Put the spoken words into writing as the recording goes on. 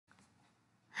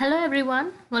Hello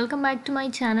everyone, welcome back to my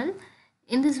channel.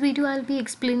 In this video I'll be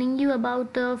explaining you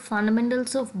about the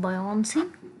fundamentals of buoyancy.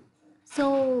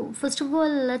 So first of all,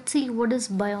 let's see what is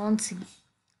buoyancy.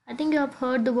 I think you have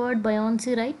heard the word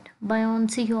buoyancy, right?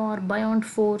 Buoyancy or buoyant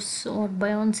force or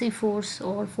buoyancy force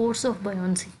or force of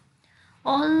buoyancy.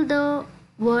 All the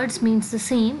words means the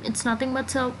same. It is nothing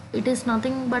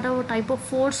but a type of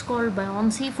force called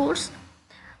buoyancy force.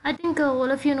 I think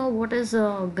all of you know what is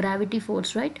gravity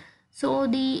force, right? So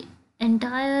the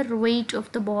entire weight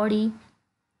of the body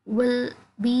will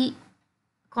be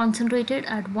concentrated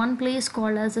at one place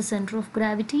called as the center of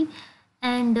gravity,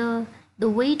 and the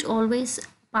weight always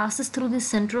passes through the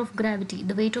center of gravity.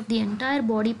 The weight of the entire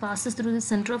body passes through the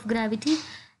center of gravity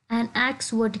and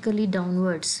acts vertically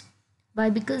downwards. Why?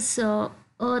 Because the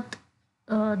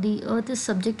earth is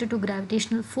subjected to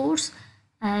gravitational force,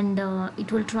 and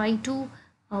it will try to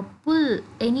pull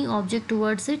any object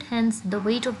towards it. Hence the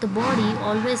weight of the body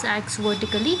always acts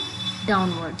vertically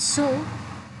downwards. So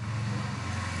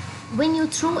when you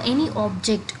throw any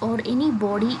object or any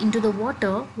body into the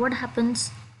water, what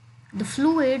happens? The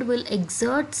fluid will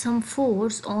exert some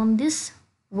force on this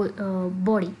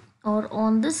body or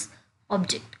on this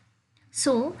object.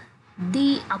 So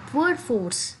the upward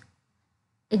force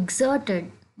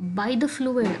exerted by the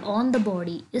fluid on the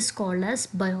body is called as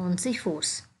buoyancy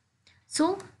force.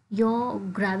 So your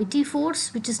gravity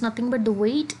force, which is nothing but the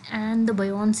weight, and the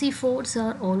buoyancy force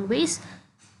are always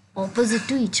opposite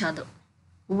to each other.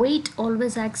 Weight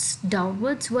always acts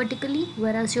downwards vertically,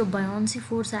 whereas your buoyancy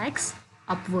force acts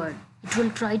upward. It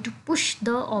will try to push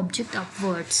the object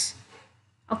upwards.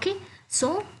 Okay,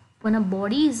 so when a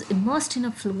body is immersed in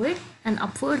a fluid, an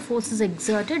upward force is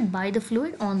exerted by the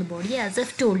fluid on the body, as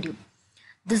I've told you.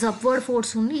 This upward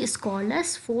force only is called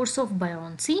as force of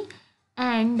buoyancy,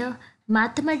 and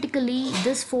mathematically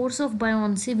this force of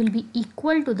buoyancy will be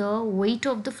equal to the weight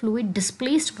of the fluid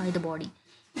displaced by the body.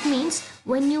 It means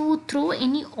when you throw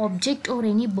any object or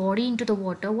any body into the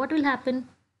water, what will happen?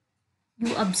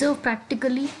 You observe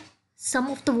practically some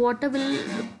of the water will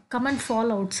come and fall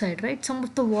outside, right? Some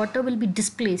of the water will be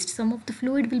displaced, some of the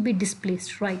fluid will be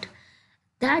displaced, right?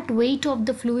 That weight of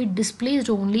the fluid displaced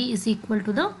only is equal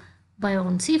to the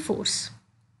buoyancy force.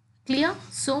 Clear?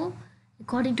 So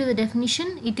according to the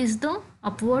definition, it is the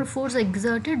upward force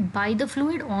exerted by the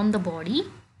fluid on the body,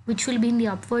 which will be in the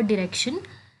upward direction,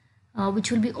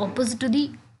 which will be opposite to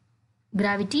the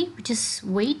gravity, which is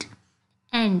weight.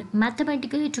 And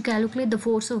mathematically, to calculate the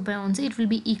force of buoyancy, it will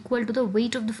be equal to the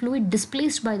weight of the fluid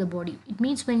displaced by the body. It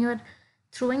means when you are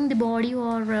throwing the body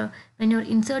or when you are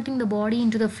inserting the body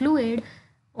into the fluid,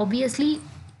 obviously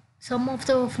some of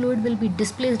the fluid will be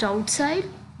displaced outside.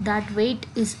 That weight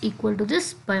is equal to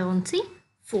this buoyancy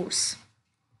force.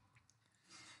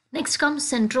 Next comes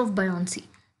center of buoyancy.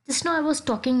 Just now I was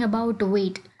talking about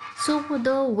weight. So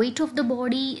the weight of the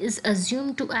body is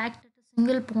assumed to act at a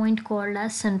single point called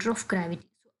as center of gravity.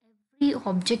 So every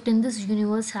object in this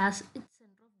universe has its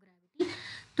center of gravity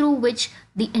through which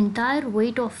the entire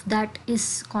weight of that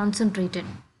is concentrated,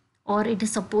 or it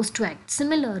is supposed to act.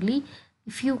 Similarly,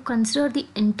 if you consider the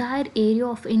entire area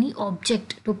of any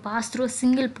object to pass through a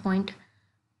single point,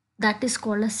 that is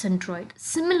called a centroid.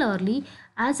 Similarly,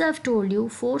 as I've told you,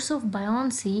 force of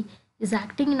buoyancy is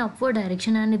acting in upward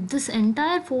direction, and if this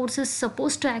entire force is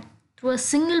supposed to act through a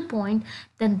single point,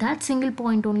 then that single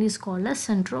point only is called as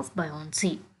center of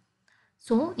buoyancy.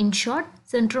 So in short,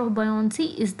 center of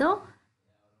buoyancy is the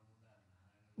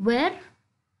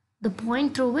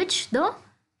point through which the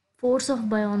force of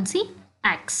buoyancy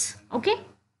acts. Okay,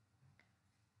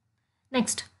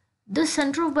 next, the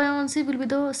center of buoyancy will be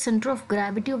the center of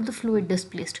gravity of the fluid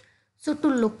displaced. So to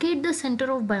locate the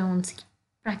center of buoyancy,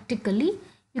 practically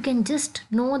you can just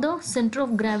know the center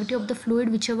of gravity of the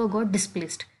fluid whichever got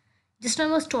displaced. Just now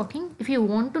I was talking, if you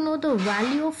want to know the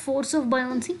value of force of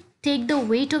buoyancy, take the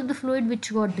weight of the fluid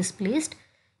which got displaced.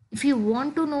 If you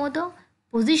want to know the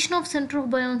position of center of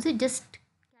buoyancy, just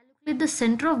calculate the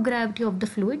center of gravity of the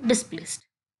fluid displaced.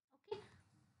 Okay.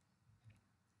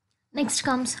 Next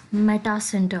comes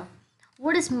metacenter.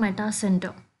 What is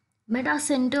metacenter?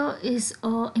 Metacenter is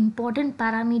an important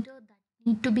parameter that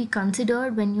need to be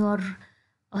considered when you are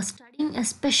studying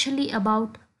especially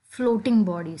about floating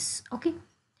bodies. Okay,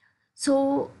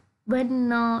 so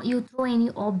when you throw any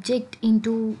object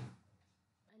into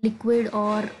liquid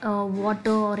or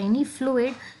water or any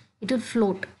fluid, it will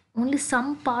float. Only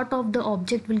some part of the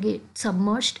object will get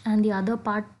submerged and the other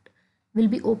part will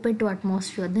be open to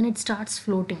atmosphere, then it starts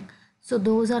floating. So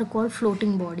those are called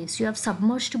floating bodies. You have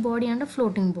submerged body and a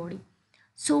floating body.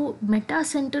 So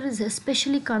metacenter is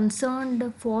especially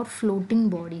concerned for floating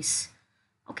bodies.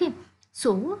 Okay,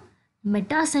 so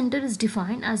Metacenter is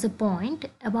defined as a point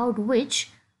about which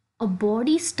a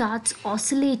body starts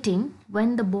oscillating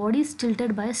when the body is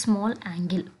tilted by a small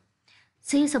angle.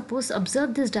 Say suppose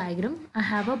observe this diagram. I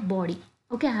have a body.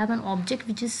 Okay, I have an object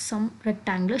which is some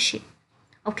rectangular shape.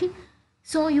 Okay,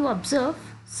 so you observe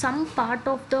some part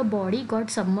of the body got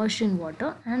submerged in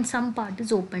water and some part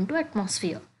is open to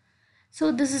atmosphere.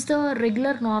 So this is the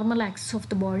regular normal axis of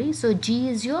the body. So G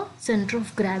is your center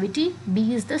of gravity,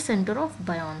 B is the center of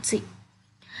buoyancy.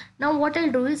 Now what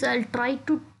I'll do is I'll try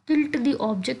to tilt the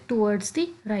object towards the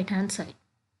right hand side.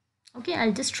 Okay,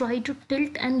 I'll just try to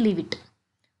tilt and leave it.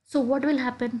 So what will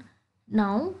happen?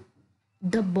 Now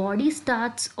the body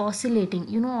starts oscillating.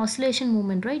 You know oscillation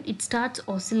movement, right? It starts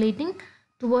oscillating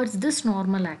towards this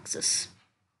normal axis,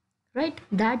 right?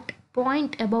 That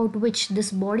point about which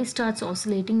this body starts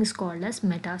oscillating is called as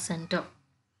metacenter.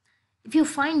 If you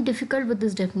find difficult with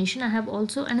this definition, I have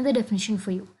also another definition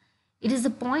for you. It is the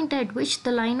point at which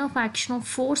the line of action of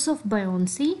force of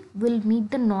buoyancy will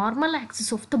meet the normal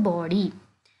axis of the body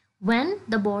when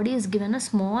the body is given a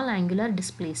small angular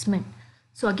displacement.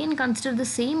 So again consider the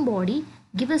same body,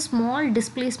 give a small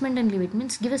displacement and leave it,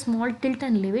 means give a small tilt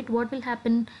and leave it. What will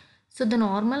happen? So the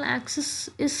normal axis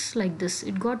is like this,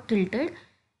 it got tilted,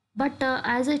 but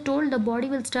as I told, the body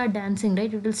will start dancing,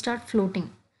 right? It will start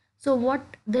floating. So what,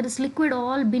 there is liquid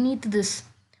all beneath this.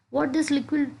 What this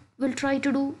liquid will try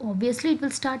to do? Obviously it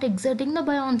will start exerting the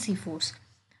buoyancy force.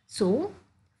 So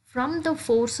from the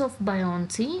force of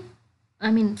buoyancy,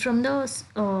 from the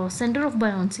center of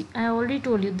buoyancy, I already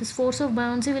told you this force of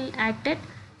buoyancy will act at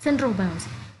center of buoyancy.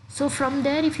 So from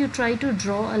there, if you try to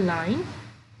draw a line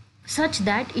such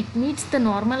that it meets the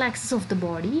normal axis of the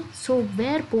body, so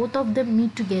where both of them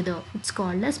meet together, it's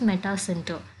called as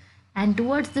metacenter, and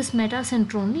towards this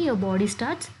metacenter only your body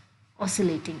starts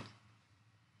oscillating.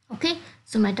 Okay,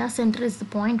 so metacenter is the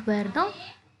point where the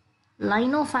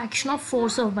line of action of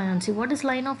force of buoyancy. What is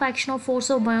line of action of force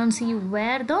of buoyancy?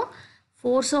 Where the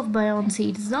force of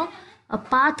buoyancy, it is a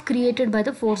path created by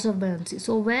the force of buoyancy.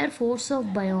 So where force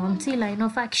of buoyancy, line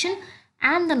of action,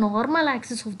 and the normal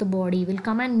axis of the body will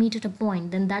come and meet at a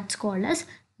point, then that's called as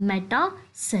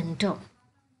metacenter.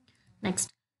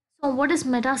 Next, so what is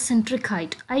metacentric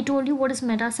height? I told you what is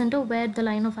metacenter, where the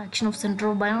line of action of center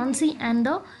of buoyancy and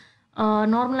the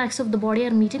normal axis of the body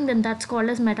are meeting, then that's called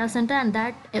as metacenter, and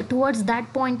that towards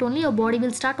that point only your body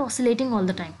will start oscillating all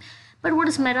the time. But what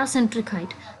is metacentric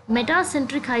height?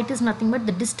 Metacentric height is nothing but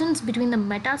the distance between the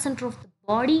metacenter of the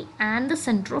body and the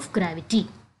center of gravity.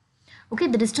 Okay,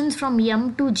 the distance from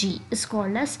M to G is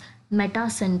called as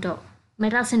metacenter,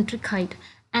 metacentric height,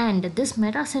 and this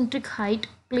metacentric height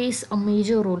plays a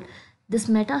major role. This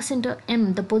metacenter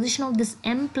M, the position of this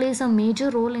M plays a major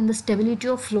role in the stability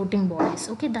of floating bodies.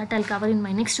 Okay, that I'll cover in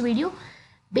my next video.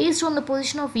 Based on the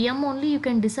position of M only, you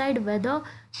can decide whether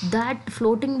that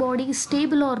floating body is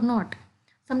stable or not.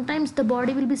 Sometimes the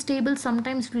body will be stable,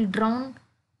 sometimes it will drown.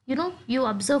 You know, you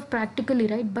observe practically,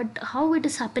 right? But how it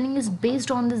is happening is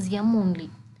based on this M only,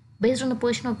 based on the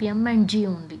position of M and G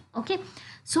only. Okay,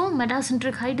 so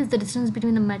metacentric height is the distance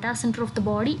between the metacenter of the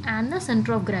body and the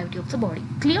center of gravity of the body.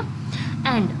 Clear?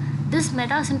 And this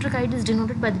metacentric height is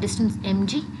denoted by the distance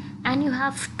mg, and you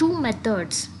have two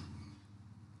methods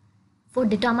for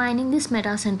determining this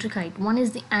metacentric height. One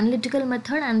is the analytical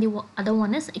method and the other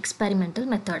one is experimental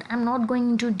method. I'm not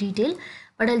going into detail,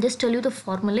 but I'll just tell you the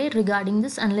formulae regarding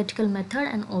this analytical method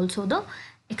and also the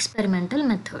experimental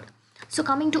method. So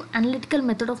coming to analytical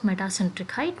method of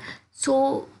metacentric height,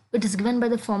 so it is given by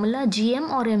the formula Gm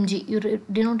or mg. You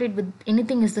denote it with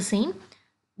anything is the same.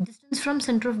 Distance from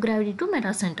center of gravity to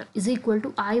metacenter is equal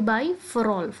to I by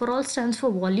for all. For all stands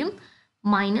for volume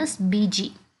minus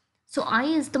Bg. So I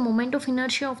is the moment of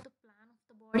inertia of the plan of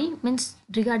the body, means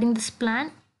regarding this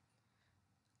plan,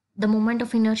 the moment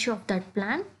of inertia of that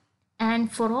plan,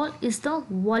 and for all is the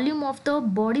volume of the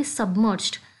body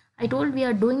submerged. I told we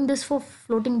are doing this for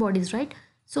floating bodies, right?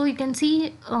 So you can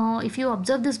see if you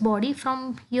observe this body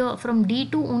from here, from D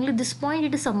to only this point,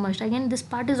 it is submerged. Again, this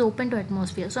part is open to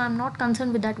atmosphere. So I'm not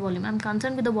concerned with that volume. I'm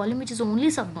concerned with the volume which is only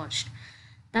submerged.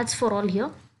 That's for all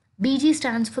here. Bg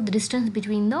stands for the distance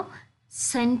between the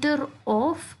center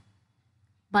of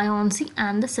buoyancy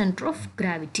and the center of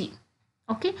gravity.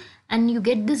 Okay, and you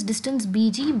get this distance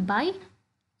Bg by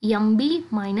mb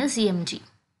minus mg.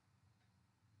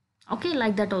 Okay,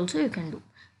 like that also you can do.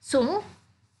 So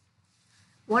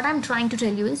what I'm trying to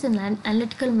tell you is in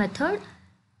analytical method,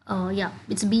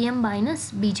 it's bm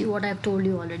minus bg, what I've told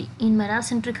you already. In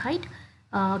metacentric height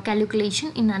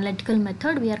calculation in analytical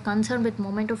method, we are concerned with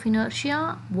moment of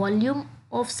inertia, volume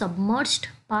of submerged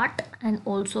part, and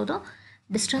also the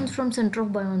distance from center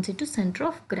of buoyancy to center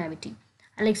of gravity.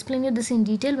 I'll explain you this in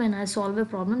detail when I solve a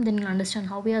problem, then you'll understand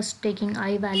how we are taking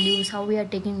I values, how we are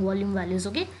taking volume values.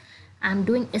 Okay, I'm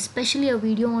doing especially a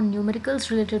video on numericals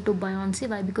related to buoyancy.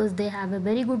 Why? Because they have a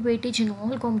very good weightage in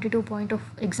all competitive point of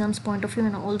exams point of view,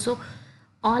 and also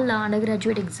all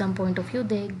undergraduate exam point of view.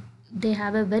 They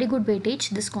have a very good weightage,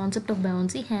 this concept of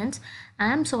buoyancy. Hence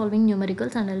I am solving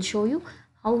numericals, and I'll show you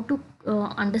how to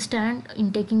understand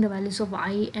in taking the values of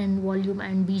I and volume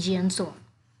and bg and so on.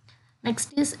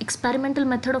 Next is experimental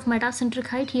method of metacentric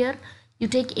height. Here you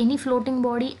take any floating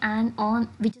body and on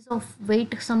which is of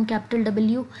weight some capital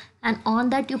W, and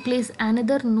on that you place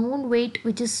another known weight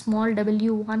which is small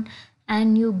w1,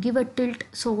 and you give a tilt.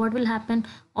 So what will happen?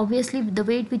 Obviously the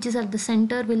weight which is at the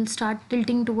center will start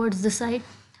tilting towards the side.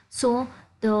 So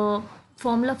the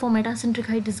formula for metacentric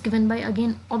height is given by,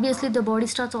 again obviously the body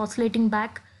starts oscillating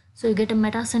back, so you get a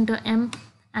metacenter m,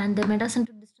 and the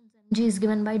metacentric distance mg is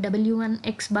given by w1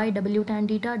 x by w tan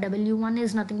theta. W1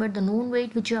 is nothing but the known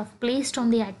weight which you have placed on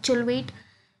the actual weight,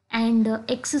 and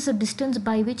x is a distance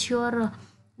by which your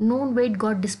known weight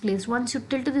got displaced. Once you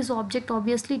tilt this object,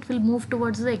 obviously it will move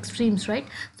towards the extremes, right?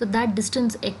 So that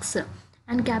distance x,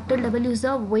 and capital W is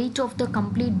the weight of the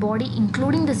complete body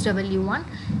including this w1.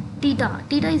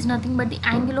 Theta is nothing but the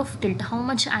angle of tilt, how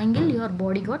much angle your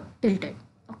body got tilted.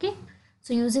 Okay,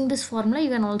 so using this formula you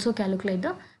can also calculate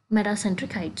the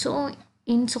metacentric height. So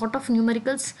in sort of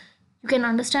numericals you can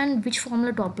understand which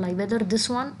formula to apply, whether this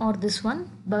one or this one,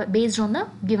 but based on the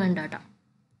given data.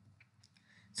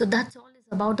 So that's all is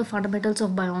about the fundamentals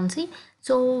of buoyancy.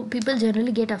 So people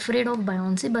generally get afraid of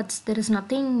buoyancy, but there is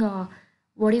nothing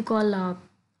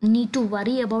need to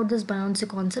worry about this buoyancy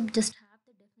concept. Just have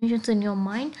the definitions in your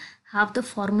mind, have the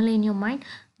formula in your mind.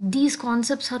 These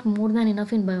concepts are more than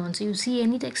enough in buoyancy. You see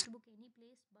any textbook, any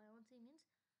place, buoyancy means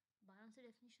buoyancy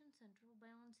definition, center of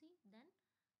buoyancy,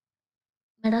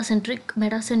 then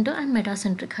metacenter and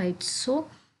metacentric heights. So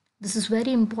this is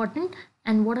very important,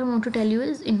 and what I want to tell you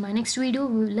is in my next video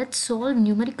let's solve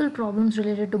numerical problems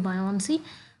related to buoyancy,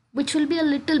 which will be a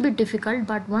little bit difficult,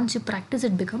 but once you practice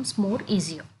it becomes more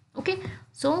easier. Okay,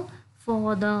 so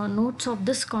for the notes of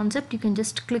this concept you can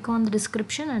just click on the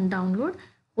description and download.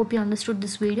 Hope you understood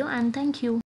this video, and thank you.